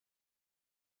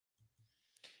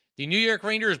The New York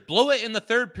Rangers blow it in the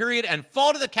third period and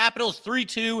fall to the Capitals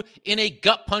 3-2 in a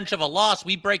gut punch of a loss.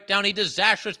 We break down a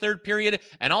disastrous third period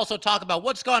and also talk about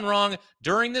what's gone wrong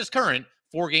during this current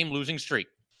 4-game losing streak.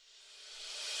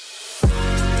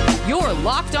 You're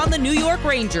Locked on the New York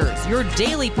Rangers, your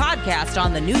daily podcast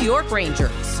on the New York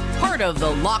Rangers. Part of the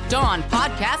Locked On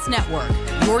Podcast Network,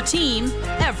 your team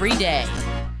every day.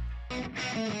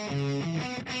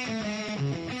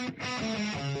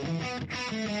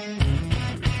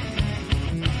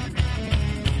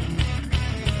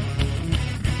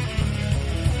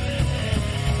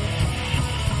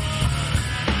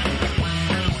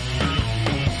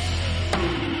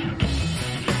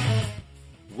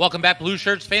 Welcome back, Blue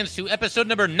Shirts fans, to episode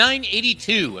number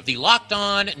 982 of the Locked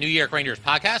On New York Rangers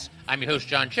podcast. I'm your host,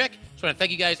 John Chick. Just want to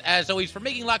thank you guys, as always, for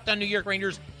making Locked On New York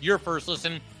Rangers your first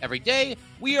listen every day.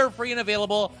 We are free and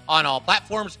available on all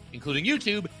platforms, including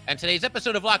YouTube. And today's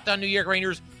episode of Locked On New York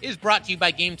Rangers is brought to you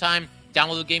by Gametime.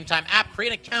 Download the Gametime app, create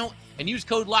an account, and use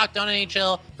code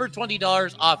LOCKEDONNHL for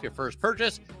 $20 off your first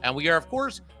purchase. And we are, of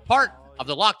course, part of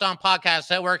the Locked On Podcast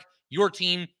Network, your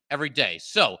team every day.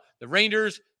 So the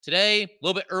Rangers today, a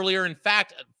little bit earlier, in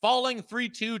fact, falling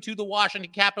 3-2 to the Washington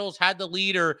Capitals, had the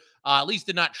lead, or at least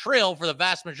did not trail for the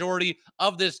vast majority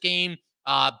of this game.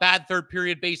 Bad third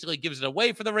period basically gives it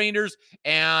away for the Rangers.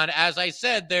 And as I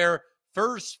said, their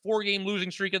first 4-game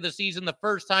losing streak of the season, the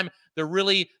first time they're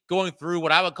really going through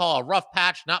what I would call a rough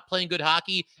patch, not playing good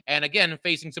hockey, and again,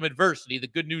 facing some adversity. The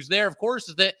good news there, of course,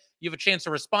 is that you have a chance to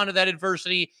respond to that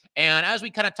adversity. And as we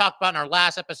kind of talked about in our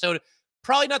last episode,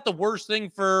 probably not the worst thing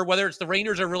for whether it's the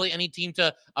Rangers or really any team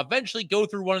to eventually go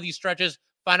through one of these stretches,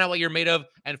 find out what you're made of,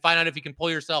 and find out if you can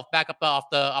pull yourself back up off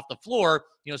the floor,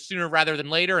 sooner rather than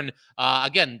later. And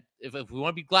again, if we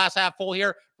want to be glass half full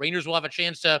here, Rangers will have a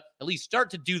chance to at least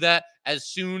start to do that as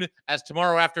soon as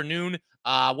tomorrow afternoon.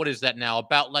 What is that now?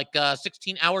 About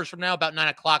 16 hours from now, about 9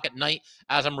 o'clock at night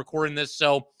as I'm recording this.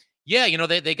 So yeah,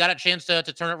 they got a chance to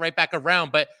turn it right back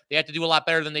around, but they had to do a lot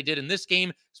better than they did in this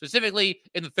game, specifically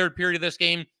in the third period of this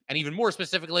game. And even more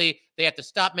specifically, they have to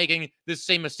stop making this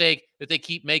same mistake that they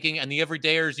keep making. And the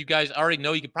everydayers, you guys already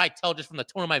know, you can probably tell just from the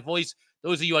tone of my voice,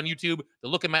 those of you on YouTube, the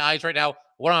look in my eyes right now,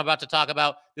 what I'm about to talk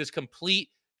about, this complete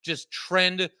just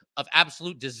trend of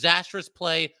absolute disastrous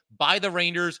play by the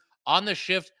Rangers on the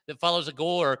shift that follows a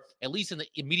goal, or at least in the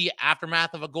immediate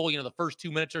aftermath of a goal, the first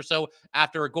 2 minutes or so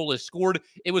after a goal is scored.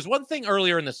 It was one thing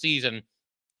earlier in the season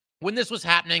when this was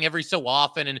happening every so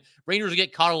often, and Rangers would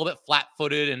get caught a little bit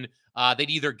flat-footed, and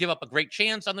they'd either give up a great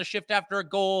chance on the shift after a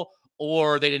goal,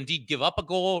 or they'd indeed give up a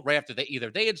goal right after either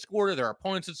they had scored or their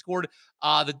opponents had scored.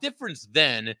 The difference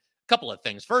then, a couple of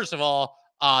things. First of all,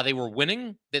 they were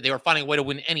winning. They were finding a way to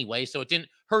win anyway, so it didn't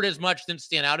hurt as much, didn't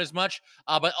stand out as much.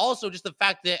 But also just the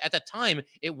fact that at the time,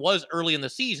 it was early in the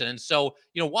season. And so,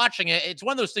 watching it, it's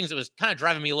one of those things that was kind of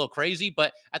driving me a little crazy.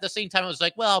 But at the same time, it was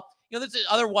like, well,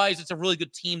 otherwise, it's a really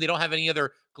good team. They don't have any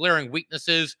other glaring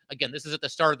weaknesses. Again, this is at the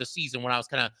start of the season when I was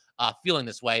kind of feeling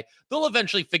this way. They'll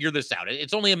eventually figure this out.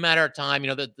 It's only a matter of time.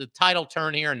 The tide will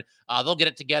turn here, and they'll get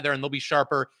it together, and they'll be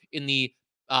sharper in the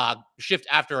shift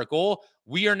after a goal.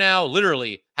 We are now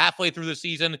literally halfway through the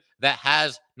season. That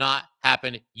has not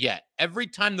happened yet. Every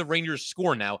time the Rangers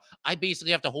score now, I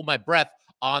basically have to hold my breath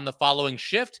on the following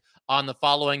shift, on the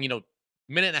following,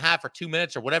 minute and a half or 2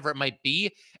 minutes or whatever it might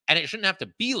be. And it shouldn't have to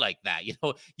be like that. You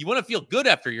want to feel good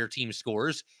after your team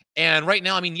scores. And right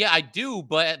now, yeah, I do.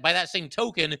 But by that same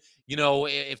token,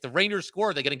 if the Rangers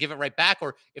score, they're going to give it right back.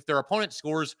 Or if their opponent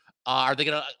scores, are they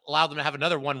going to allow them to have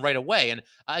another one right away? And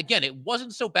again, it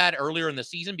wasn't so bad earlier in the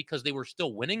season because they were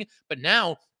still winning. But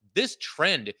now this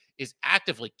trend is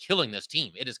actively killing this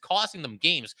team. It is costing them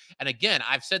games. And again,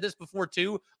 I've said this before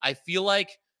too. I feel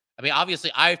like,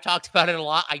 obviously I've talked about it a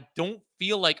lot. I don't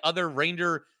feel like other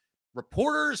Ranger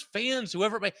reporters, fans,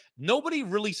 whoever, nobody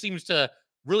really seems to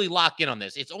really lock in on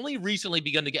this. It's only recently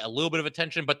begun to get a little bit of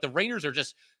attention, but the Rangers are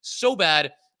just so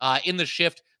bad in the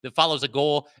shift that follows a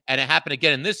goal. And it happened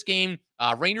again in this game.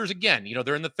 Rangers again,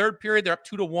 they're in the third period. They're up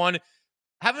 2-1.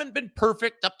 Haven't been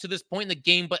perfect up to this point in the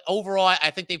game, but overall, I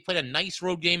think they've played a nice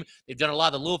road game. They've done a lot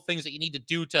of the little things that you need to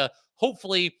do to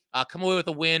hopefully come away with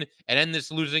a win and end this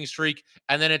losing streak.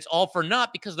 And then it's all for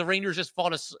naught because the Rangers just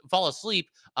fall asleep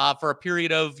for a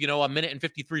period of, a minute and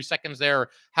 53 seconds there,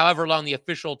 however long the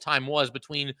official time was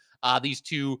between these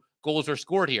two goals were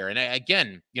scored here. And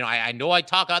again, I know I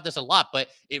talk about this a lot, but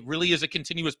it really is a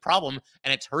continuous problem,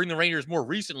 and it's hurting the Rangers more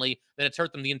recently than it's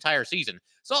hurt them the entire season.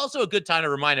 It's also a good time to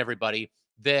remind everybody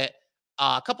that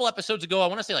a couple episodes ago, I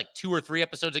want to say 2 or 3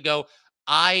 episodes ago,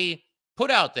 I put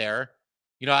out there,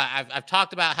 I've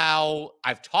talked about how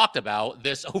I've talked about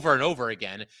this over and over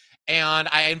again. And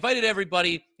I invited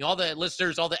everybody, all the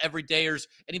listeners, all the everydayers,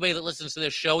 anybody that listens to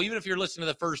this show, even if you're listening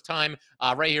to the first time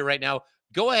right here, right now,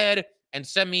 go ahead and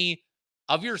send me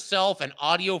of yourself an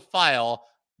audio file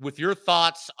with your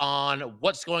thoughts on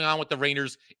what's going on with the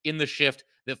Rangers in the shift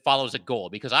that follows a goal,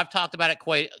 because I've talked about it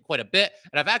quite a bit,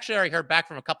 and I've actually already heard back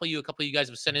from a couple of you guys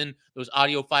have sent in those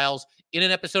audio files in an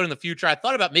episode in the future. I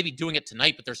thought about maybe doing it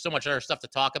tonight, but there's so much other stuff to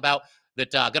talk about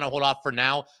that gonna hold off for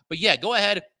now. But yeah, go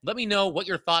ahead, let me know what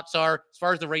your thoughts are as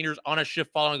far as the Rangers on a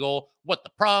shift following a goal, what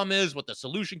the problem is, what the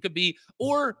solution could be,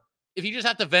 or if you just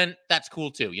have to vent, that's cool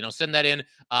too. Send that in,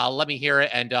 let me hear it,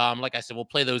 and like I said, we'll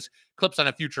play those clips on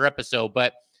a future episode.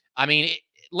 But I mean,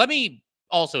 let me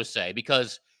also say,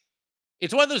 because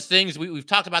it's one of those things, we've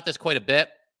talked about this quite a bit.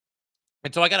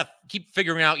 And so I got to keep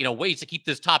figuring out, ways to keep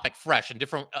this topic fresh and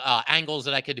different angles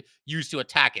that I could use to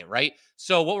attack it, right?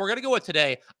 So what we're going to go with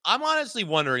today, I'm honestly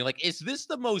wondering, is this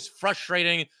the most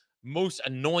frustrating, most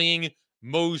annoying,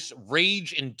 most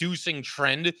rage-inducing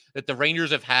trend that the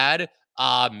Rangers have had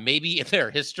maybe in their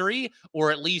history,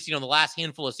 or at least, the last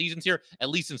handful of seasons here, at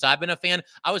least since I've been a fan?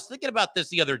 I was thinking about this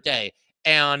the other day,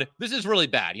 and this is really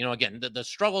bad. Again, the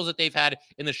struggles that they've had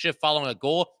in the shift following a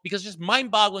goal, because it's just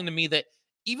mind-boggling to me that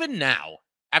even now,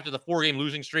 after the 4-game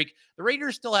losing streak, the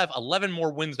Rangers still have 11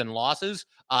 more wins than losses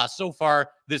so far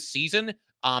this season.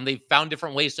 They've found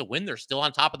different ways to win. They're still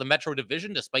on top of the Metro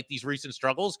Division despite these recent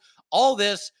struggles. All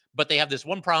this, but they have this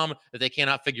one problem that they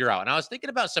cannot figure out. And I was thinking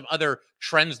about some other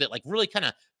trends that really kind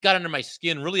of got under my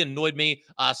skin, really annoyed me.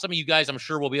 Some of you guys, I'm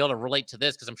sure, will be able to relate to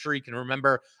this, because I'm sure you can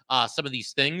remember some of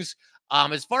these things.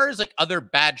 As far as other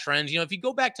bad trends, if you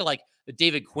go back to the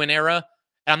David Quinn era,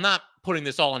 and I'm not putting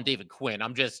this all on David Quinn,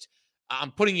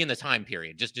 I'm putting you in the time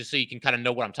period just so you can kind of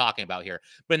know what I'm talking about here.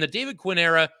 But in the David Quinn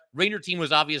era, Ranger team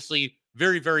was obviously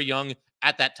very, very young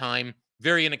at that time,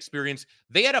 very inexperienced.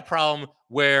 They had a problem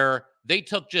where they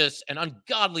took just an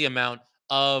ungodly amount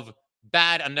of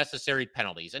bad, unnecessary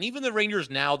penalties. And even the Rangers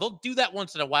now, they'll do that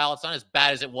once in a while. It's not as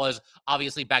bad as it was,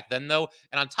 obviously, back then, though.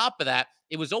 And on top of that,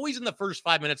 it was always in the first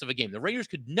 5 minutes of a game. The Rangers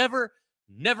could never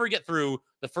get through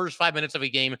the first 5 minutes of a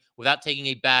game without taking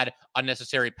a bad,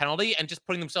 unnecessary penalty and just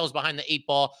putting themselves behind the 8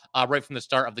 ball right from the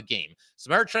start of the game.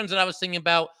 Some other trends that I was thinking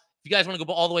about, if you guys want to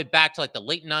go all the way back to the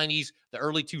late 90s, the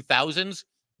early 2000s,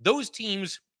 those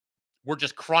teams were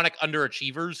just chronic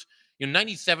underachievers.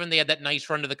 97, they had that nice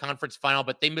run to the conference final,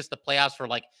 but they missed the playoffs for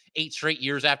 8 straight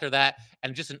years after that,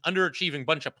 and just an underachieving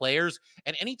bunch of players.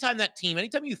 And anytime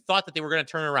you thought that they were going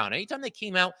to turn around, anytime they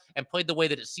came out and played the way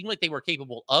that it seemed like they were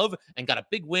capable of and got a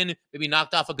big win, maybe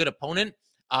knocked off a good opponent,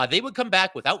 they would come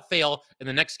back without fail in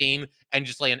the next game and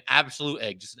just lay an absolute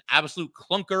egg, just an absolute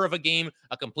clunker of a game,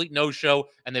 a complete no-show,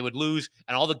 and they would lose.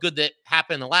 And all the good that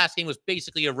happened in the last game was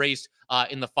basically erased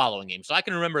in the following game. So I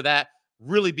can remember that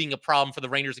really being a problem for the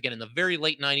Rangers again in the very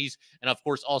late 90s, and of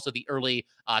course also the early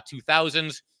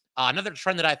 2000s. Another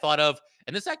trend that I thought of,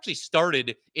 and this actually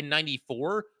started in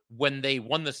 94 when they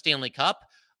won the Stanley Cup,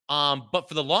 but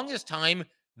for the longest time,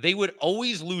 they would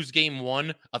always lose game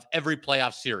 1 of every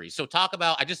playoff series. So talk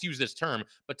about, I just use this term,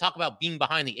 but talk about being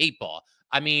behind the 8 ball.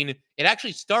 I mean, it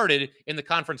actually started in the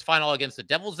conference final against the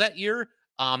Devils that year.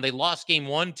 They lost game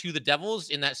 1 to the Devils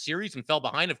in that series and fell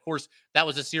behind. Of course, that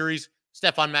was a series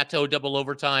Stephane Matteau double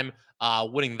overtime,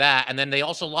 winning that. And then they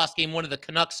also lost game 1 to the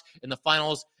Canucks in the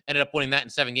finals, ended up winning that in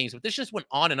 7 games. But this just went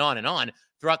on and on and on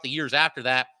throughout the years after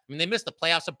that. I mean, they missed the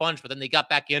playoffs a bunch, but then they got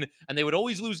back in, and they would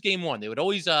always lose game 1. They would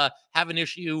always have an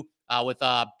issue with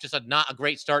just not a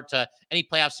great start to any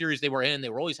playoff series they were in. They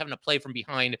were always having to play from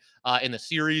behind in the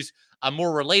series. A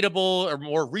more relatable, or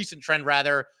more recent trend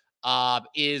rather,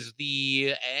 is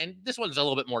and this one's a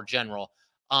little bit more general,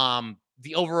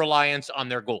 the over-reliance on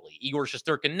their goalie. Igor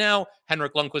Shesterkin now,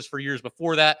 Henrik Lundqvist for years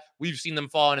before that. We've seen them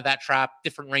fall into that trap.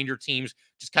 Different Ranger teams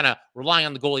just kind of relying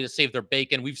on the goalie to save their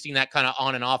bacon. We've seen that kind of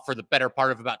on and off for the better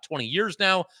part of about 20 years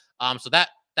now. So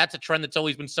that's a trend that's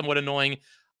always been somewhat annoying.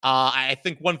 I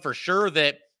think one for sure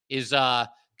that is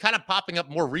kind of popping up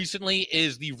more recently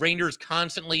is the Rangers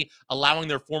constantly allowing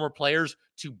their former players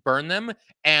to burn them.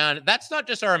 And that's not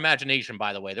just our imagination,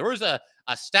 by the way. There was a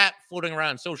stat floating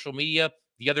around social media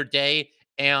the other day,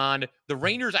 and the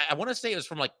Rangers, I want to say it was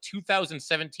from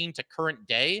 2017 to current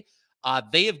day,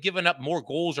 they have given up more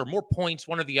goals or more points,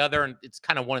 one or the other, and it's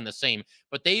kind of one and the same,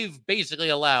 but they've basically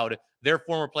allowed their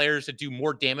former players to do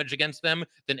more damage against them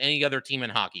than any other team in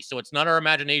hockey. So it's not our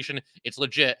imagination, it's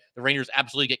legit. The Rangers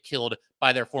absolutely get killed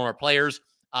by their former players.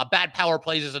 Bad power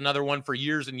plays is another one for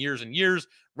years and years and years.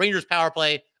 Rangers power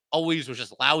play always was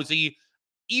just lousy.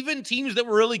 even teams that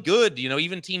were really good,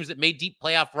 even teams that made deep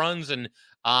playoff runs and,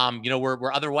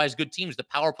 were otherwise good teams, the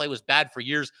power play was bad for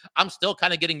years. I'm still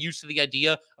kind of getting used to the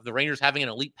idea of the Rangers having an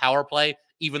elite power play,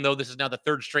 even though this is now the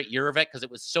third straight year of it, because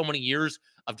it was so many years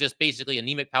of just basically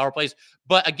anemic power plays.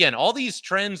 But again, all these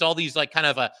trends, all these like kind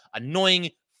of annoying,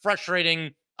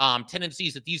 frustrating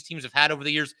tendencies that these teams have had over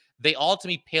the years, they all to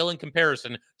me pale in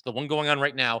comparison to the one going on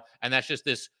right now. And that's just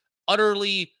this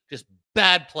utterly just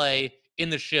bad play in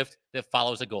the shift that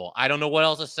follows a goal. I don't know what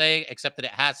else to say except that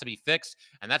it has to be fixed.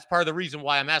 And that's part of the reason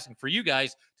why I'm asking for you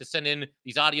guys to send in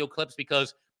these audio clips,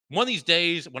 because one of these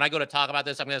days when I go to talk about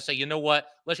this, I'm going to say, you know what?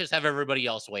 Let's just have everybody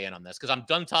else weigh in on this, because I'm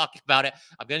done talking about it.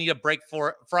 I'm going to need a break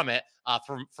from it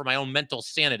for my own mental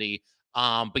sanity.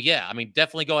 But yeah, I mean,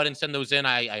 definitely go ahead and send those in.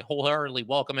 I wholeheartedly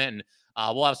welcome it, and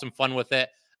we'll have some fun with it.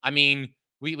 I mean,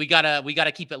 we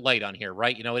gotta keep it light on here,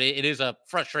 right? It is a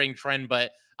frustrating trend,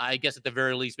 but I guess at the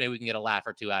very least, maybe we can get a laugh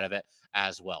or two out of it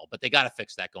as well. But they got to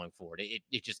fix that going forward.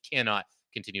 It just cannot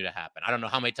continue to happen. I don't know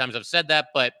how many times I've said that,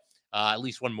 but at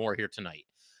least one more here tonight.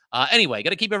 Anyway,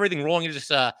 got to keep everything rolling in just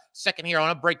a second here. I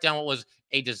want to break down what was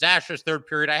a disastrous third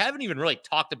period. I haven't even really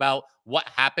talked about what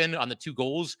happened on the 2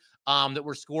 goals that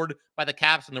were scored by the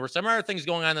Caps. And there were some other things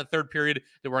going on in the third period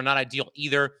that were not ideal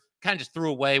either. Kind of just threw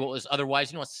away what was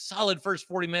otherwise, a solid first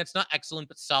 40 minutes. Not excellent,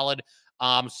 but solid.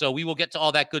 So we will get to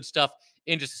all that good stuff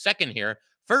in just a second here.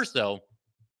 First, though,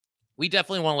 we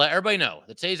definitely want to let everybody know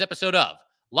that today's episode of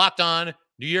Locked On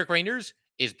New York Rangers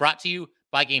is brought to you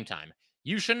by Gametime.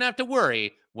 You shouldn't have to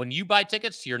worry when you buy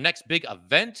tickets to your next big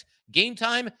event.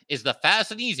 Gametime is the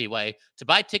fast and easy way to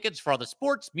buy tickets for all the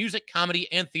sports, music, comedy,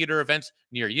 and theater events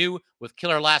near you, with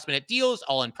killer last-minute deals,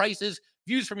 all-in prices,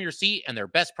 views from your seat, and their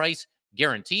best price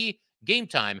guarantee.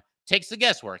 Gametime takes the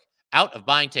guesswork out of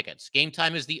buying tickets.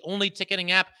 Gametime is the only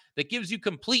ticketing app that gives you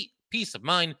complete peace of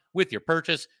mind with your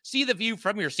purchase. See the view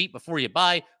from your seat before you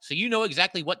buy, so you know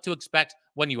exactly what to expect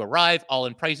when you arrive.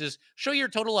 All-in prices. Show your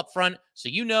total up front, so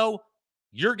you know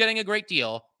you're getting a great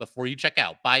deal before you check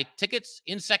out. Buy tickets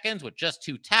in seconds with just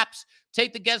 2 taps.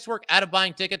 Take the guesswork out of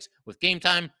buying tickets with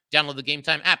Gametime. Download the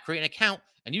Gametime app, create an account,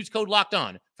 and use code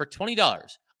LOCKEDON for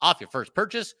 $20 off your first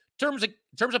purchase. Terms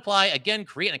apply. Again,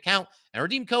 create an account and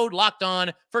redeem code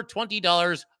LOCKEDON for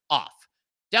 $20 off.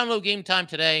 Download Gametime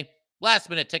today.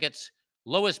 Last-minute tickets,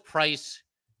 lowest price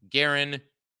guaranteed.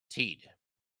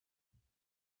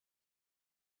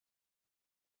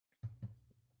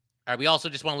 All right, we also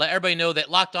just want to let everybody know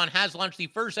that Locked On has launched the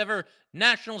first ever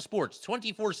national sports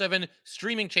 24/7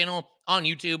 streaming channel on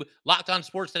YouTube. Locked On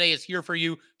Sports Today is here for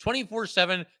you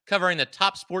 24/7, covering the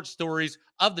top sports stories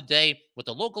of the day with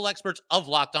the local experts of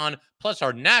Locked On, plus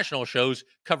our national shows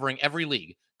covering every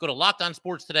league. Go to Locked On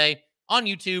Sports Today on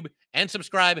YouTube and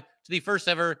subscribe to the first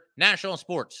ever national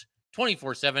sports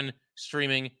 24/7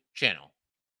 streaming channel.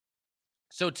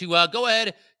 So to go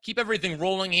ahead, keep everything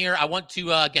rolling here, I want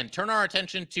to, again, turn our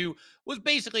attention to was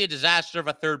basically a disaster of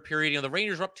a third period. The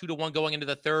Rangers were up 2-1 going into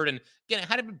the third. And again, it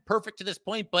hadn't been perfect to this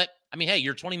point. But, I mean, hey,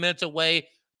 you're 20 minutes away,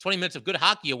 20 minutes of good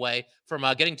hockey away from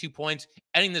getting 2 points,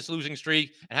 ending this losing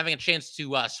streak, and having a chance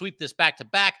to sweep this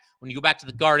back-to-back when you go back to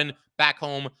the Garden, back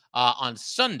home on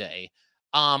Sunday.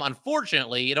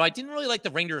 Unfortunately, I didn't really like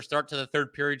the Rangers start to the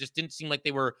third period. Just didn't seem like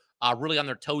they were really on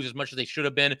their toes as much as they should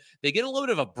have been. They get a little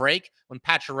bit of a break when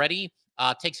Pacioretty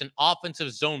takes an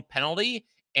offensive zone penalty,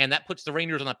 and that puts the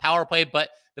Rangers on the power play. But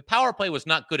the power play was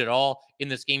not good at all in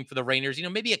this game for the Rangers.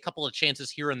 Maybe a couple of chances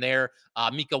here and there,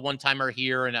 Mika one-timer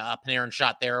here and a Panarin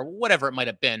shot there, or whatever it might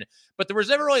have been. But there was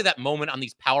never really that moment on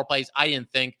these power plays, I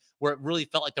didn't think, where it really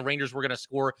felt like the Rangers were going to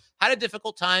score. Had a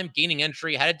difficult time gaining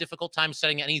entry, had a difficult time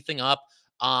setting anything up.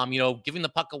 Giving the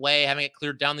puck away, having it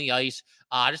cleared down the ice.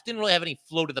 Just didn't really have any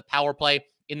flow to the power play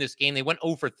in this game. They went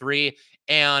 0 for 3.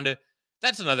 And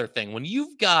that's another thing. When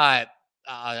you've got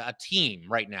a team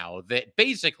right now that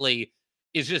basically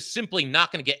is just simply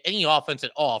not going to get any offense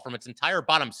at all from its entire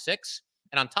bottom 6.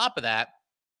 And on top of that,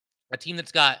 a team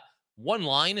that's got one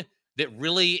line that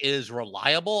really is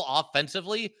reliable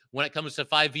offensively when it comes to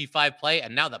 5v5 play.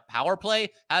 And now the power play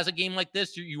has a game like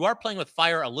this. You are playing with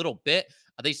fire a little bit.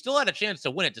 They still had a chance to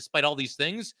win it despite all these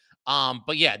things.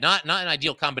 But yeah, not an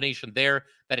ideal combination there.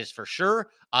 That is for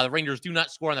sure. The Rangers do not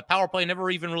score on the power play,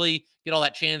 never even really get all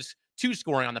that chance to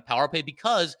scoring on the power play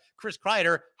because Chris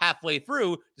Kreider halfway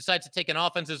through decides to take an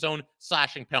offensive zone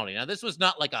slashing penalty. Now, this was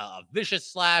not like a vicious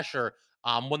slash or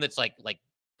one that's like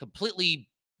completely,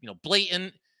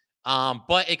 blatant.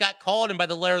 But it got called, and by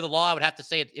the letter of the law, I would have to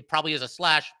say it probably is a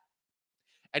slash.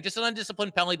 And just an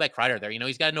undisciplined penalty by Kreider there.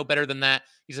 He's got to know better than that.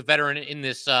 He's a veteran in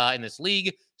this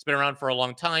league. He's been around for a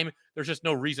long time. There's just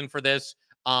no reason for this.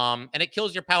 And it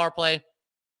kills your power play.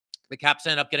 The Caps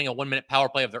ended up getting a 1-minute power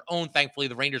play of their own. Thankfully,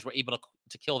 the Rangers were able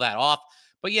to kill that off.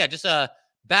 But yeah, just a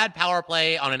bad power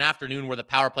play on an afternoon where the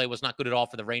power play was not good at all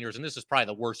for the Rangers. And this is probably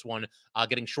the worst one,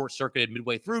 getting short-circuited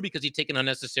midway through because he'd taken an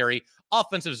unnecessary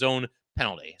offensive zone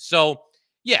penalty. So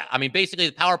yeah, I mean, basically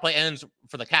the power play ends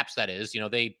for the Caps, that is.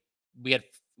 We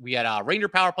had a Ranger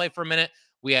power play for a minute.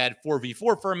 We had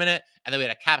 4v4 for a minute, and then we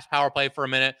had a Caps power play for a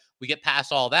minute. We get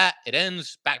past all that. It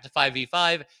ends back to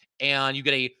 5v5, and you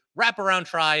get a wraparound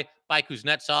try by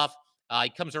Kuznetsov. He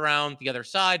comes around the other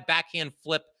side, backhand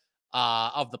flip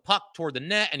of the puck toward the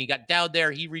net, and he got down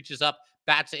there. He reaches up,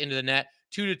 bats it into the net.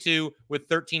 2-2 with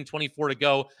 13:24 to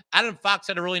go. Adam Fox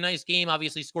had a really nice game,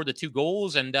 obviously scored the 2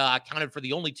 goals and accounted for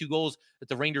the only 2 goals that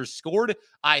the Rangers scored.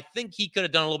 I think he could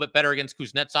have done a little bit better against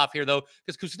Kuznetsov here, though,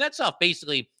 because Kuznetsov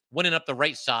basically went in up the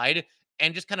right side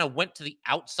and just kind of went to the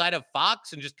outside of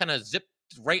Fox and just kind of zipped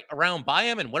right around by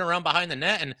him and went around behind the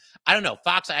net. And I don't know,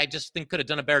 Fox, I just think could have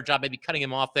done a better job maybe cutting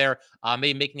him off there,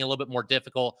 maybe making it a little bit more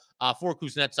difficult for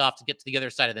Kuznetsov to get to the other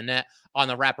side of the net on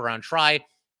the wraparound try.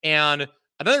 And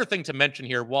another thing to mention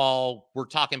here, while we're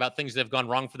talking about things that have gone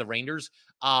wrong for the Rangers,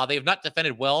 they have not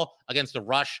defended well against the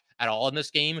rush at all in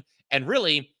this game. And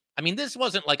really, I mean, this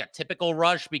wasn't like a typical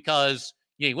rush because,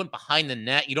 he went behind the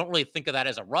net. You don't really think of that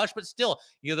as a rush, but still,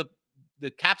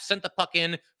 the Caps sent the puck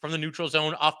in from the neutral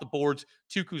zone off the boards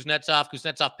to Kuznetsov.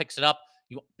 Kuznetsov picks it up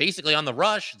basically on the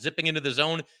rush, zipping into the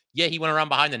zone. Yeah, he went around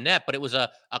behind the net, but it was a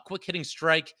quick hitting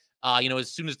strike.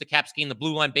 As soon as the Caps gained the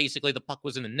blue line, basically the puck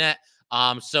was in the net.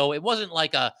 So it wasn't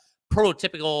like a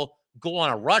prototypical goal on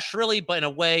a rush, really, but in a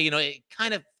way, it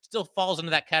kind of still falls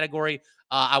into that category,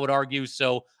 I would argue.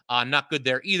 So not good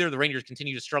there either. The Rangers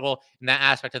continue to struggle in that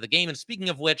aspect of the game. And speaking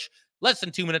of which, less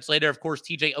than 2 minutes later, of course,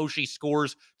 TJ Oshie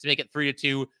scores to make it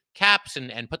 3-2 Caps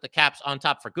and put the Caps on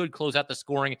top for good, close out the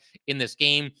scoring in this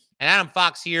game. And Adam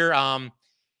Fox here,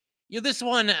 this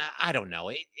one, I don't know.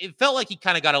 It felt like he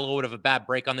kind of got a little bit of a bad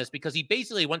break on this because he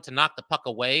basically went to knock the puck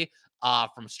away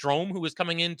from Strome, who was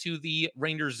coming into the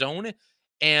Rangers zone.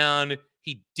 And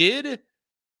he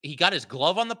got his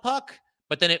glove on the puck,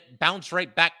 but then it bounced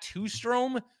right back to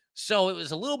Strome. So it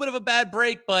was a little bit of a bad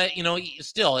break, but,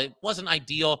 still, it wasn't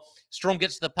ideal. Strome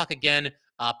gets to the puck again,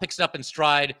 picks it up in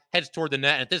stride, heads toward the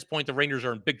net. And at this point, the Rangers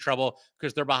are in big trouble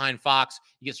because they're behind Fox.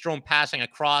 You get Strome passing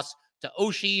across to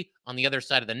Oshie on the other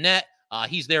side of the net.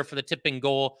 He's there for the tipping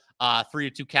goal,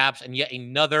 3-2 Caps, and yet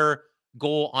another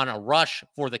goal on a rush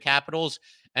for the Capitals.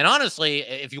 And honestly,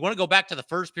 if you want to go back to the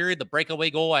first period, the breakaway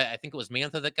goal, I think it was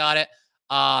Mantha that got it.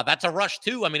 That's a rush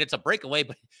too. I mean, it's a breakaway,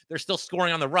 but they're still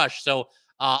scoring on the rush. So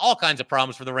all kinds of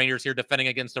problems for the Rangers here defending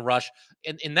against the rush.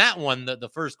 In that one, the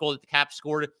first goal that the Caps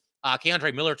scored,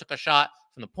 Keandre Miller took a shot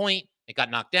from the point. It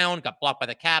got knocked down, got blocked by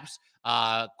the Caps.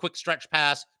 Quick stretch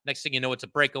pass. Next thing you know, it's a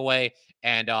breakaway,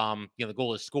 and the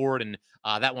goal is scored. And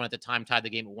that one at the time tied the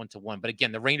game at 1-1. But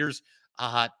again, the Rangers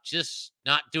just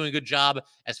not doing a good job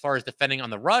as far as defending on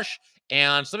the rush.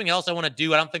 And something else I want to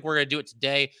do, I don't think we're going to do it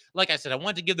today. Like I said, I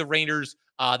wanted to give the Rangers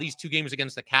these 2 games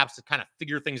against the Caps to kind of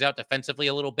figure things out defensively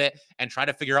a little bit and try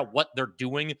to figure out what they're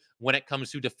doing when it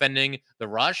comes to defending the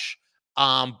rush.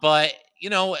 But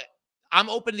I'm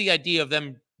open to the idea of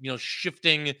them,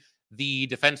 shifting the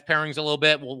defense pairings a little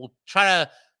bit. We'll try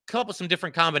to come up with some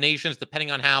different combinations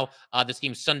depending on how this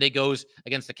game Sunday goes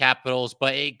against the Capitals,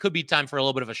 but it could be time for a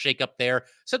little bit of a shakeup there.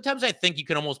 Sometimes I think you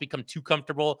can almost become too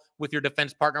comfortable with your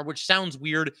defense partner, which sounds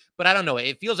weird, but I don't know.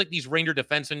 It feels like these Ranger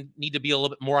defensemen need to be a little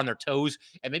bit more on their toes,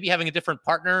 and maybe having a different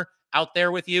partner out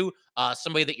there with you,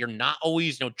 somebody that you're not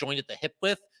always, joined at the hip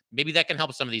with, maybe that can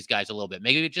help some of these guys a little bit.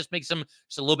 Maybe it just makes them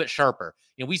just a little bit sharper.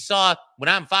 We saw when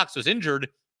Adam Fox was injured,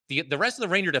 the rest of the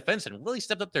Ranger defensemen really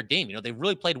stepped up their game. They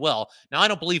really played well. Now, I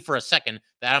don't believe for a second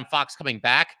that Adam Fox coming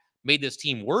back made this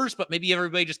team worse, but maybe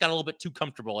everybody just got a little bit too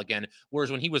comfortable again.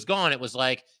 Whereas when he was gone, it was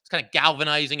like, it's kind of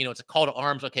galvanizing. It's a call to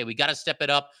arms. Okay, we got to step it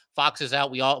up. Fox is out.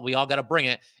 We all got to bring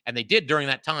it. And they did during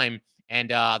that time. And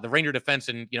the Ranger defense,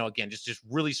 and again, just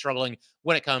really struggling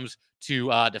when it comes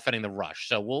to defending the rush.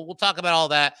 So we'll talk about all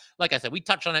that. Like I said, we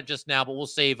touched on it just now, but we'll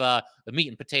save the meat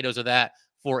and potatoes of that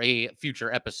for a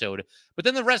future episode. But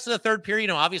then the rest of the third period,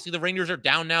 obviously the Rangers are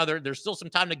down now. There's still some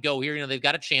time to go here. They've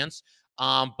got a chance.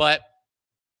 But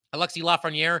Alexis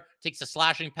Lafreniere takes a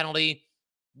slashing penalty.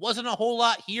 Wasn't a whole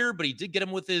lot here, but he did get him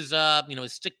with his,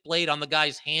 his stick blade on the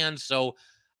guy's hand. So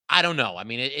I don't know. I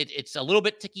mean, it's a little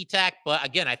bit ticky-tack, but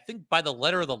again, I think by the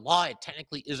letter of the law, it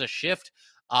technically is a shift.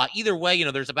 Either way,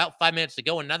 there's about 5 minutes to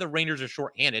go, and now the Rangers are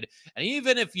shorthanded. And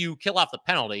even if you kill off the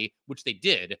penalty, which they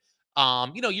did,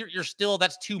 you're still,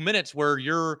 that's 2 minutes where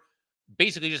you're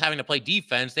basically just having to play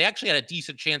defense. They actually had a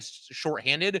decent chance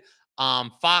shorthanded.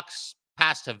 Fox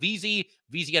pass to VZ.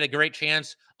 VZ had a great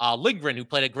chance. Lindgren, who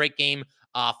played a great game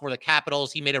for the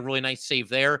Capitals, he made a really nice save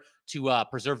there to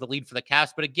preserve the lead for the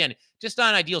Caps. But again, just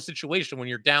not an ideal situation when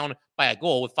you're down by a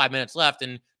goal with 5 minutes left,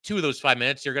 and 2 of those 5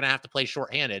 minutes you're going to have to play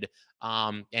shorthanded.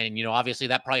 And obviously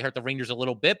that probably hurt the Rangers a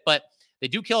little bit, but they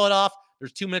do kill it off.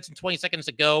 There's 2 minutes and 20 seconds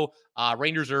to go.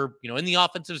 Rangers are, in the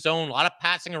offensive zone, a lot of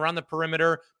passing around the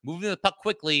perimeter, moving the puck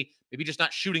quickly, maybe just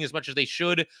not shooting as much as they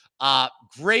should.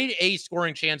 Grade A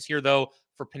scoring chance here, though,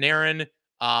 for Panarin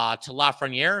to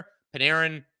Lafreniere.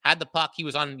 Panarin had the puck. He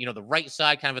was on, the right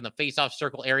side, kind of in the face-off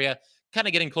circle area, kind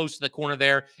of getting close to the corner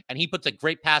there, and he puts a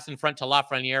great pass in front to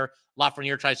Lafreniere.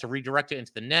 Lafreniere tries to redirect it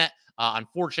into the net.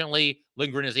 Unfortunately,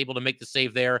 Lindgren is able to make the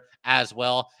save there as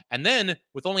well. And then,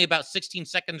 with only about 16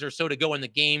 seconds or so to go in the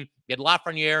game, you had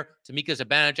Lafreniere to Mika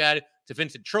Zibanejad to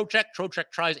Vincent Trocheck.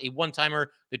 Trocheck tries a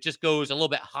one-timer that just goes a little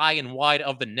bit high and wide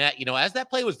of the net. As that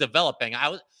play was developing,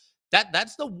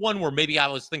 that's the one where maybe I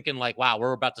was thinking like, wow,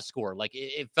 we're about to score. Like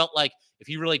it felt like if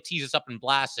he really tees us up and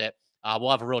blasts it,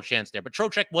 we'll have a real chance there. But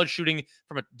Trocheck was shooting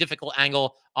from a difficult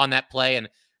angle on that play, and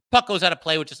puck goes out of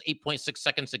play with just 8.6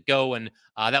 seconds to go, and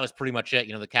that was pretty much it.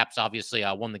 The Caps obviously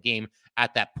won the game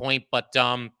at that point. But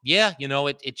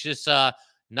it's just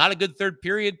not a good third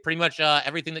period. Pretty much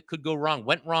everything that could go wrong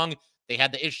went wrong. They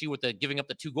had the issue with giving up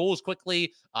the 2 goals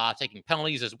quickly, taking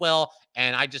penalties as well,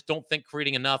 and I just don't think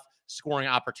creating enough scoring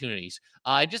opportunities.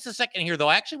 In just a second here, though,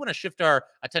 I actually want to shift our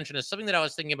attention to something that I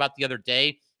was thinking about the other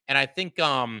day, and I think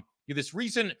this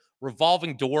recent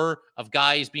revolving door of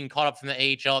guys being caught up from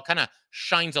the AHL kind of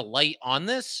shines a light on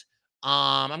this.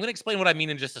 I'm going to explain what I mean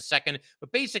in just a second,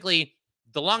 but basically,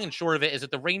 the long and short of it is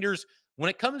that the Rangers, when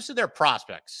it comes to their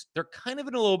prospects, they're kind of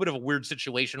in a little bit of a weird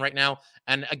situation right now.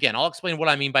 And again, I'll explain what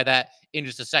I mean by that in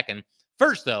just a second.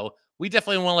 First, though, we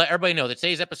definitely want to let everybody know that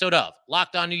today's episode of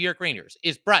Locked On New York Rangers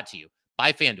is brought to you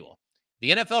by FanDuel.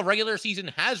 The NFL regular season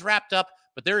has wrapped up,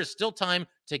 but there is still time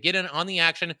to get in on the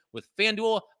action with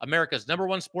FanDuel, America's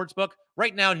 #1 sportsbook.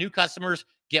 Right now, new customers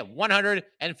get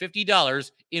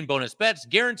 $150 in bonus bets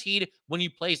guaranteed when you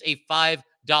place a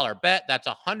 $5 bet. That's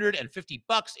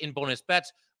 $150 in bonus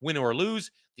bets, win or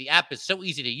lose. The app is so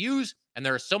easy to use, and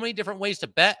there are so many different ways to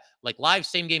bet, like live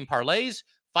same-game parlays.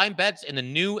 Find bets in the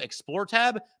new Explore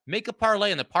tab. Make a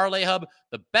parlay in the Parlay Hub,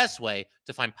 the best way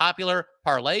to find popular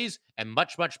parlays, and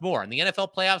much, much more. And the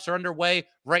NFL playoffs are underway.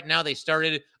 Right now, they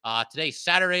started today,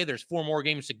 Saturday. There's 4 more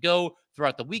games to go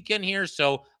throughout the weekend here,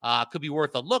 so could be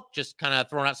worth a look. Just kind of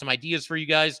throwing out some ideas for you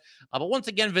guys. But once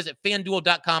again, visit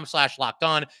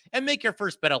FanDuel.com/lockedon and make your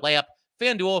first bet a layup.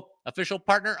 FanDuel, official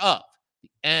partner of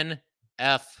the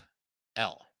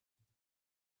NFL.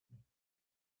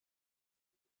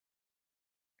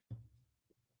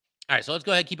 All right, so let's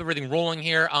go ahead and keep everything rolling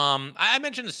here. I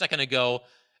mentioned a second ago,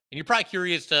 and you're probably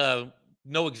curious to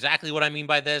know exactly what I mean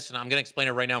by this, and I'm going to explain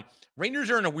it right now.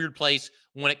 Rangers are in a weird place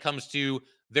when it comes to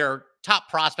their top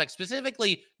prospects,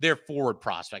 specifically their forward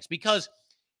prospects, because,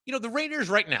 the Rangers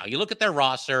right now, you look at their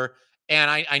roster, and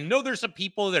I know there's some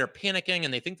people that are panicking,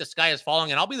 and they think the sky is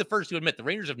falling, and I'll be the first to admit the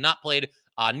Rangers have not played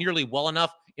nearly well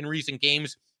enough in recent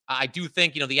games. I do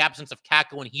think, the absence of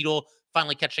Kakko and Hedl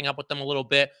finally catching up with them a little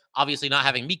bit. Obviously, not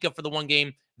having Mika for the one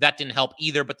game, that didn't help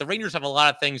either. But the Rangers have a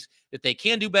lot of things that they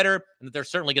can do better, and that they're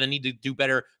certainly going to need to do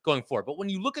better going forward. But when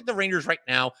you look at the Rangers right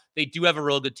now, they do have a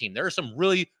real good team. There are some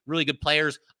really, really good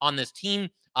players on this team.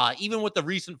 Even with the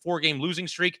recent 4-game losing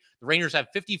streak, the Rangers have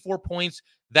 54 points.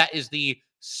 That is the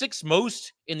 6th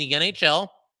most in the NHL.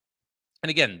 And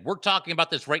again, we're talking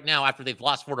about this right now after they've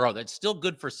lost 4 in a row. That's still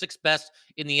good for 6th best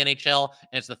in the NHL,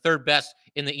 and it's the 3rd best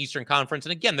in the Eastern Conference.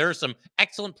 And again, there are some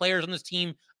excellent players on this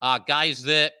team, guys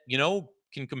that,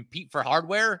 can compete for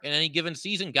hardware in any given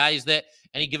season, guys that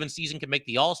any given season can make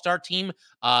the all-star team,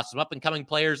 some up-and-coming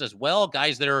players as well,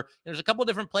 guys that are, there's a couple of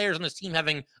different players on this team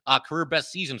having career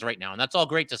best seasons right now, and that's all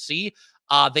great to see.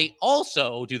 They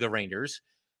also, the Rangers,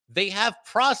 they have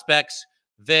prospects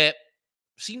that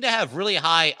seem to have really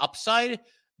high upside,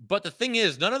 but the thing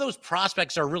is, none of those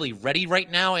prospects are really ready right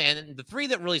now, and the 3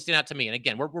 that really stand out to me, and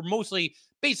again, we're mostly,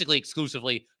 basically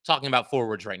exclusively talking about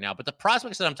forwards right now, but the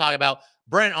prospects that I'm talking about,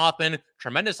 Brennan Othmann,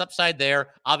 tremendous upside there.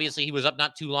 Obviously, he was up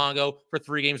not too long ago for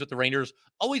 3 games with the Rangers.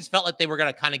 Always felt like they were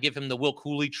going to kind of give him the Will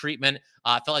Cooley treatment.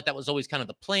 Felt like that was always kind of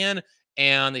the plan,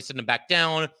 and they sent him back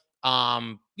down.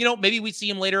 Maybe we see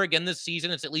him later again this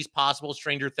season. It's at least possible.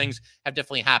 Stranger things have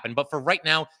definitely happened. But for right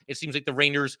now, it seems like the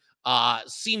Rangers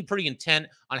seem pretty intent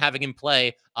on having him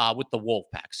play with the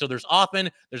Wolfpack. So there's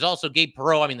Othmann. There's also Gabe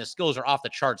Perreault. I mean, the skills are off the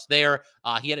charts there.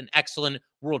 He had an excellent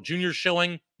World Juniors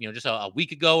showing, just a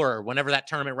week ago or whenever that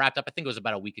tournament wrapped up. I think it was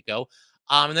about a week ago.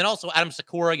 And then also Adam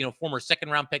Sakura, former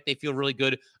second-round pick. They feel really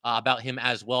good about him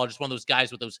as well. Just one of those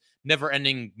guys with those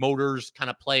never-ending motors kind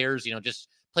of players, just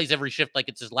plays every shift like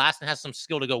it's his last and has some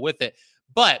skill to go with it.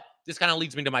 But this kind of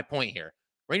leads me to my point here.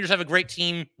 Rangers have a great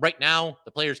team right now.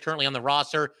 The players currently on the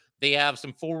roster, they have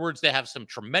some forwards. They have some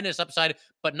tremendous upside,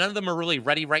 but none of them are really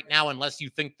ready right now unless you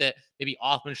think that maybe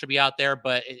Othman should be out there.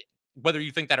 But whether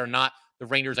you think that or not, the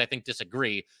Rangers, I think,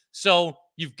 disagree. So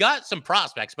you've got some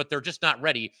prospects, but they're just not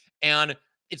ready. And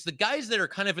it's the guys that are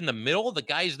kind of in the middle, the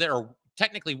guys that are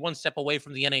technically one step away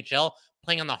from the NHL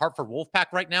playing on the Hartford Wolfpack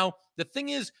right now. The thing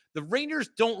is, the Rangers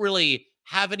don't really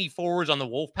have any forwards on the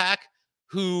Wolfpack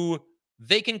who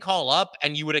they can call up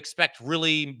and you would expect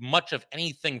really much of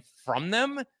anything from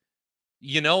them.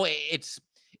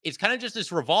 It's kind of just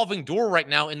this revolving door right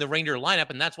now in the Ranger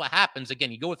lineup, and that's what happens.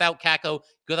 Again, you go without Kakko,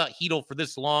 go without Hedl for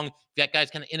this long. You got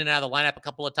guys kind of in and out of the lineup a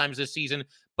couple of times this season.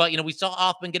 But, we saw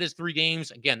Othman get his 3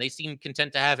 games. Again, they seem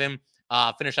content to have him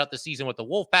finish out the season with the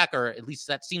Wolfpack, or at least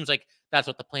that seems like that's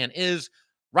what the plan is.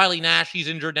 Riley Nash, he's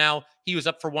injured now. He was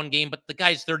up for 1 game, but the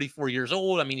guy's 34 years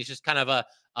old. I mean, he's just kind of a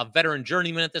veteran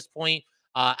journeyman at this point.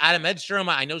 Adam Edstrom,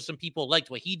 I know some people liked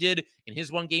what he did in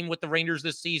his 1 game with the Rangers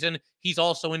this season. He's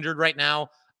also injured right now,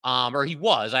 or he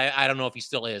was. I don't know if he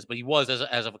still is, but he was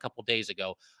as of a couple days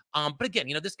ago. But again,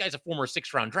 this guy's a former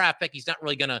 6th-round draft pick. He's not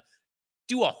really going to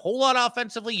do a whole lot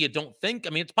offensively, you don't think? I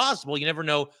mean, it's possible. You never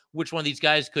know which one of these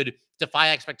guys could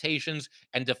defy expectations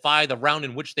and defy the round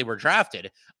in which they were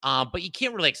drafted. But you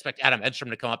can't really expect Adam Edstrom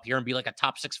to come up here and be like a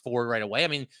top 6 forward right away. I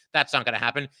mean, that's not going to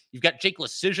happen. You've got Jake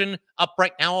Lecision up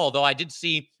right now, although I did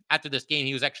see after this game,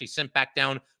 he was actually sent back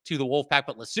down to the Wolfpack,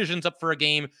 but Lecision's up for a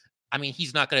game. I mean,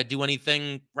 he's not going to do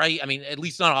anything, right? I mean, at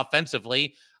least not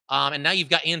offensively. And now you've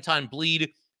got Anton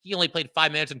Bleed. He only played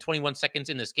 5 minutes and 21 seconds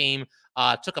in this game,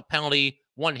 took a penalty,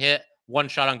 1 hit, 1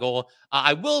 shot on goal.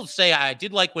 I will say I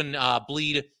did like when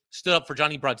Bleed stood up for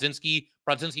Johnny Brodzinski.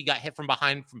 Brodzinski got hit from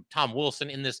behind from Tom Wilson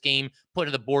in this game, put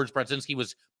to the boards. Brodzinski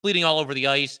was bleeding all over the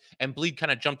ice, and Bleed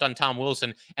kind of jumped on Tom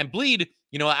Wilson. And Bleed,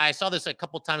 I saw this a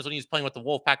couple of times when he was playing with the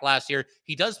Wolfpack last year.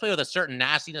 He does play with a certain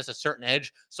nastiness, a certain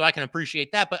edge, so I can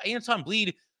appreciate that. But Anton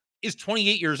Bleed is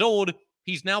 28 years old.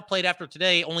 He's now played after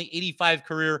today only 85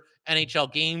 career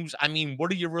NHL games. I mean,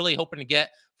 what are you really hoping to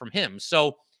get from him?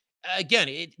 So,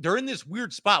 again, they're in this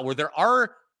weird spot where there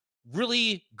are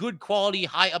really good quality,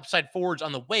 high upside forwards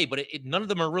on the way, but none of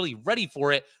them are really ready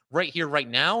for it right here, right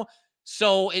now.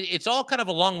 So it's all kind of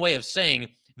a long way of saying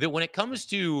that when it comes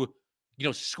to,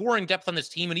 scoring depth on this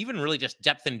team and even really just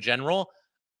depth in general,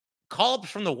 call-ups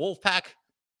from the Wolfpack,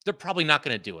 they're probably not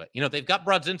going to do it. They've got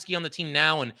Brodzinski on the team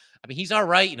now, and I mean, he's all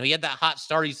right. He had that hot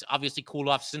start. He's obviously cooled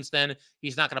off since then.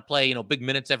 He's not going to play, big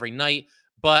minutes every night.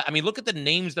 But I mean, look at the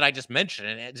names that I just mentioned.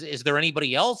 And is there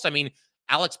anybody else? I mean,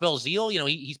 Alex Belzile,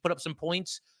 he's put up some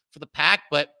points for the Pack,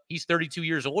 but he's 32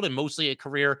 years old and mostly a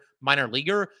career minor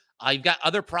leaguer. You've got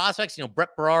other prospects,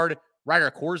 Brett Berard,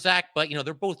 Ryder Korzak, but,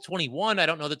 they're both 21. I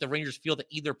don't know that the Rangers feel that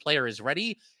either player is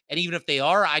ready. And even if they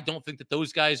are, I don't think that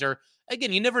those guys are,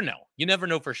 again, you never know. You never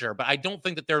know for sure. But I don't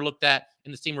think that they're looked at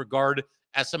in the same regard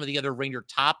as some of the other Ranger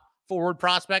top forward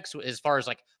prospects as far as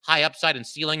like high upside and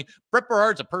ceiling. Brett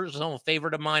Berard's a personal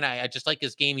favorite of mine. I just like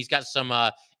his game. He's got some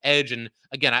edge. And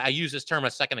again, I used this term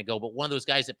a second ago, but one of those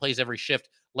guys that plays every shift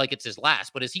like it's his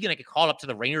last. But is he going to get called up to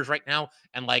the Rangers right now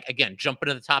and again, jump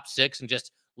into the top 6 and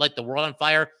just light the world on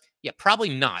fire? Yeah, probably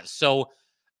not. So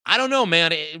I don't know,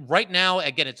 man. Right now,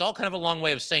 again, it's all kind of a long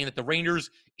way of saying that the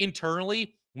Rangers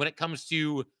internally, when it comes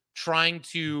to trying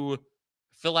to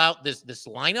fill out this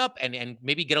lineup and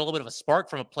maybe get a little bit of a spark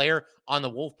from a player on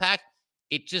the Wolfpack,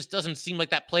 it just doesn't seem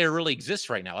like that player really exists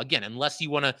right now. Again, unless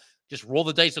you want to just roll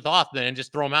the dice with Othman and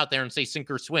just throw him out there and say sink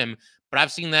or swim. But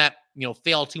I've seen that,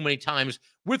 fail too many times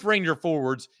with Ranger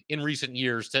forwards in recent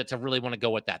years to really want to go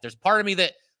with that. There's part of me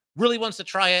that really wants to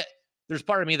try it. There's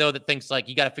part of me, though, that thinks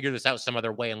you got to figure this out some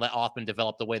other way and let Othman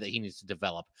develop the way that he needs to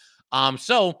develop.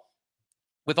 So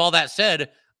with all that said,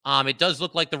 it does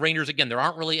look like the Rangers, again, there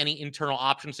aren't really any internal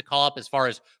options to call up as far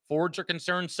as forwards are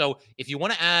concerned. So if you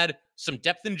want to add some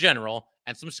depth in general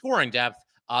and some scoring depth,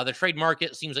 the trade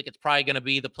market seems like it's probably going to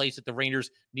be the place that the Rangers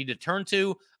need to turn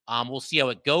to. We'll see how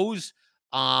it goes.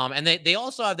 And they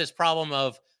also have this problem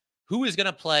of who is going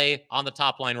to play on the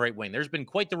top line right wing. There's been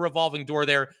quite the revolving door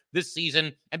there this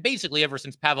season, and basically ever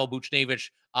since Pavel Buchnevich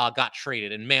got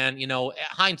traded. And man,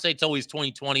 hindsight's always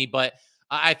 20/20, but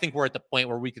I think we're at the point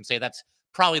where we can say that's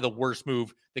probably the worst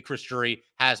move that Chris Drury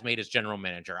has made as general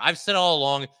manager. I've said all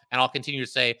along, and I'll continue to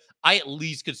say, I at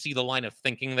least could see the line of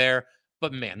thinking there.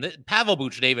 But man, Pavel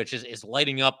Buchnevich is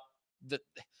lighting up.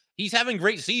 He's having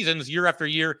great seasons year after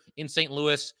year in St.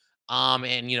 Louis.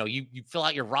 And, you fill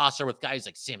out your roster with guys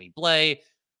like Sammy Blay.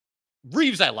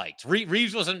 Reeves I liked.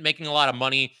 Reeves wasn't making a lot of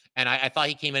money, and I thought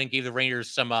he came in and gave the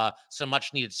Rangers some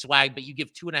much needed swag. But you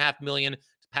give $2.5 million to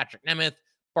Patrick Nemeth.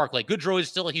 Barclay Goodrow is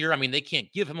still here. I mean, they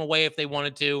can't give him away if they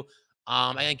wanted to.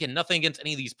 And again, nothing against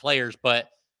any of these players, but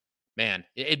man,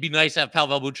 it'd be nice to have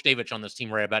Pavel Buchnevich on this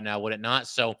team right about now, would it not?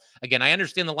 So again, I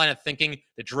understand the line of thinking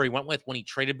that Drury went with when he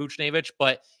traded Buchnevich,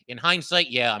 but in hindsight,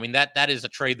 yeah, I mean that is a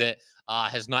trade that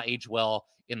has not aged well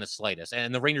in the slightest.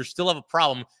 And the Rangers still have a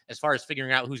problem as far as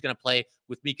figuring out who's going to play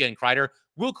with Mika and Kreider.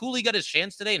 Will Cooley got his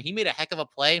chance today, and he made a heck of a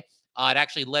play. It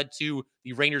actually led to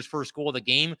the Rangers' first goal of the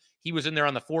game. He was in there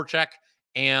on the forecheck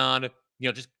and,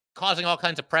 just causing all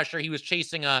kinds of pressure. He was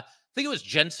chasing I think it was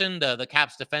Jensen, the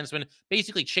Caps defenseman,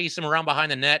 basically chased him around behind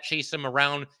the net, chased him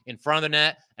around in front of the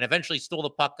net, and eventually stole the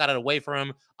puck, got it away from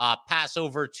him. Pass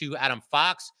over to Adam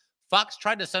Fox. Fox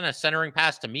tried to send a centering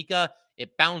pass to Mika.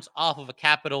 It bounced off of a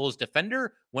Capitals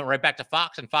defender, went right back to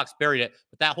Fox, and Fox buried it.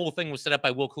 But that whole thing was set up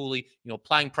by Will Cooley,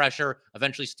 applying pressure,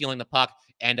 eventually stealing the puck,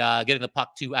 and getting the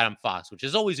puck to Adam Fox, which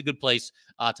is always a good place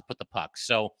to put the puck.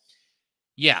 So,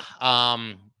 yeah,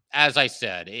 as I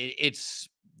said,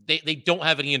 they don't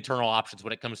have any internal options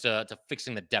when it comes to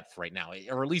fixing the depth right now,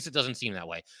 or at least it doesn't seem that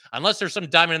way. Unless there's some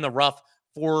diamond in the rough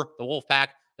for the Wolfpack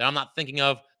that I'm not thinking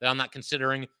of, that I'm not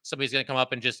considering. Somebody's going to come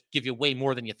up and just give you way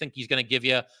more than you think he's going to give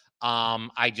you.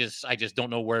 I just don't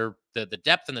know where the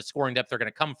depth and the scoring depth are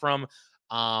going to come from.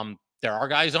 There are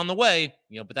guys on the way,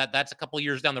 but that's a couple of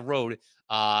years down the road.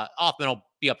 Hoffman will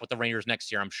be up with the Rangers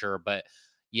next year, I'm sure. But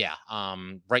yeah,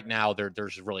 right now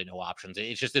there's really no options.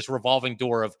 It's just this revolving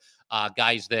door of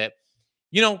guys that,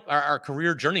 are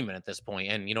career journeymen at this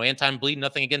point. And, Anton Bleed,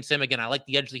 nothing against him. Again, I like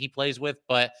the edge that he plays with,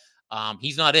 but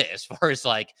he's not it as far as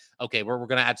like, okay, we're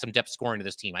going to add some depth scoring to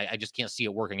this team. I just can't see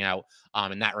it working out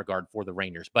in that regard for the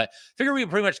Rangers. But figure we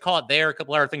pretty much call it there. A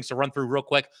couple other things to run through real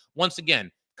quick. Once again,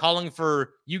 calling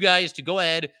for you guys to go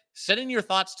ahead, send in your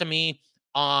thoughts to me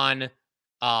on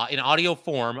in audio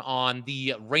form on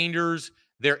the Rangers,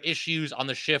 their issues on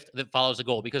the shift that follows a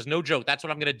goal. Because no joke, that's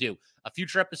what I'm going to do. A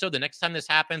future episode, the next time this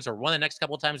happens, or one of the next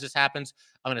couple of times this happens,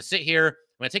 I'm going to sit here,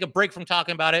 I'm going to take a break from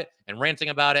talking about it and ranting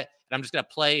about it, and I'm just going to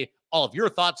play all of your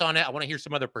thoughts on it. I want to hear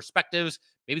some other perspectives.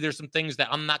 Maybe there's some things that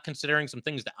I'm not considering, some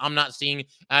things that I'm not seeing.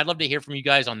 I'd love to hear from you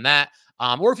guys on that.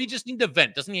 Or if you just need to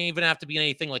vent, doesn't even have to be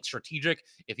anything like strategic.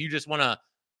 If you just want to,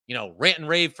 rant and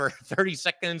rave for 30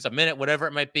 seconds, a minute, whatever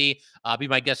it might be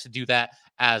my guest to do that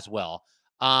as well.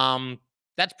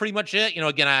 That's pretty much it.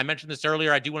 Again, I mentioned this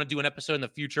earlier. I do want to do an episode in the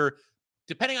future,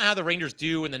 depending on how the Rangers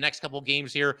do in the next couple of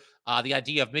games here. The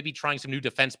idea of maybe trying some new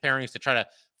defense pairings to try to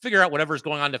figure out whatever's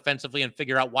going on defensively and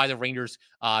figure out why the Rangers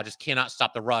just cannot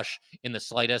stop the rush in the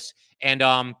slightest. And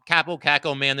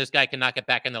Kako, man, this guy cannot get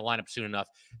back in the lineup soon enough.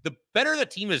 The better the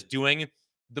team is doing,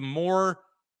 the more.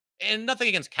 And nothing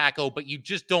against Kako, but you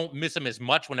just don't miss him as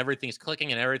much when everything's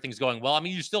clicking and everything's going well. I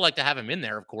mean, you still like to have him in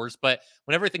there, of course, but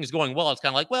when everything's going well, it's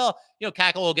kind of like, well,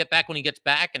 Kako will get back when he gets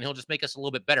back and he'll just make us a little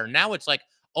bit better. Now it's like,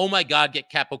 oh my God,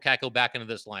 get Kako back into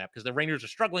this lineup because the Rangers are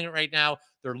struggling right now.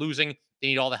 They're losing. They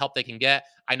need all the help they can get.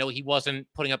 I know he wasn't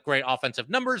putting up great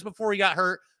offensive numbers before he got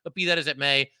hurt, but be that as it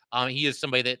may, he is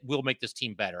somebody that will make this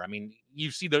team better. I mean, you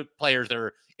see the players that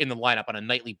are in the lineup on a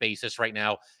nightly basis right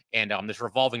now, and this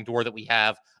revolving door that we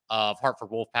have of Hartford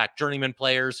Wolfpack journeyman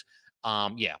players.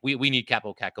 We need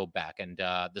Kako back, and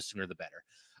the sooner the better.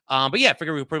 But yeah, I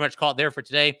figure we pretty much call it there for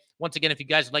today. Once again, if you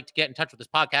guys would like to get in touch with this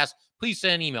podcast, please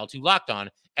send an email to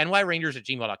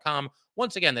lockedonnyrangers@gmail.com.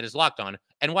 Once again, that is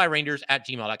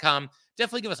lockedonnyrangers@gmail.com.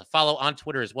 Definitely give us a follow on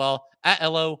Twitter as well at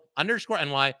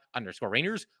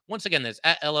LO_NY_Rangers. Once again, that's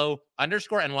at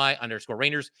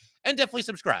LO_NY_Rangers. And definitely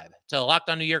subscribe to Locked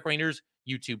On New York Rangers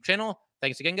YouTube channel.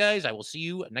 Thanks again, guys. I will see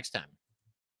you next time.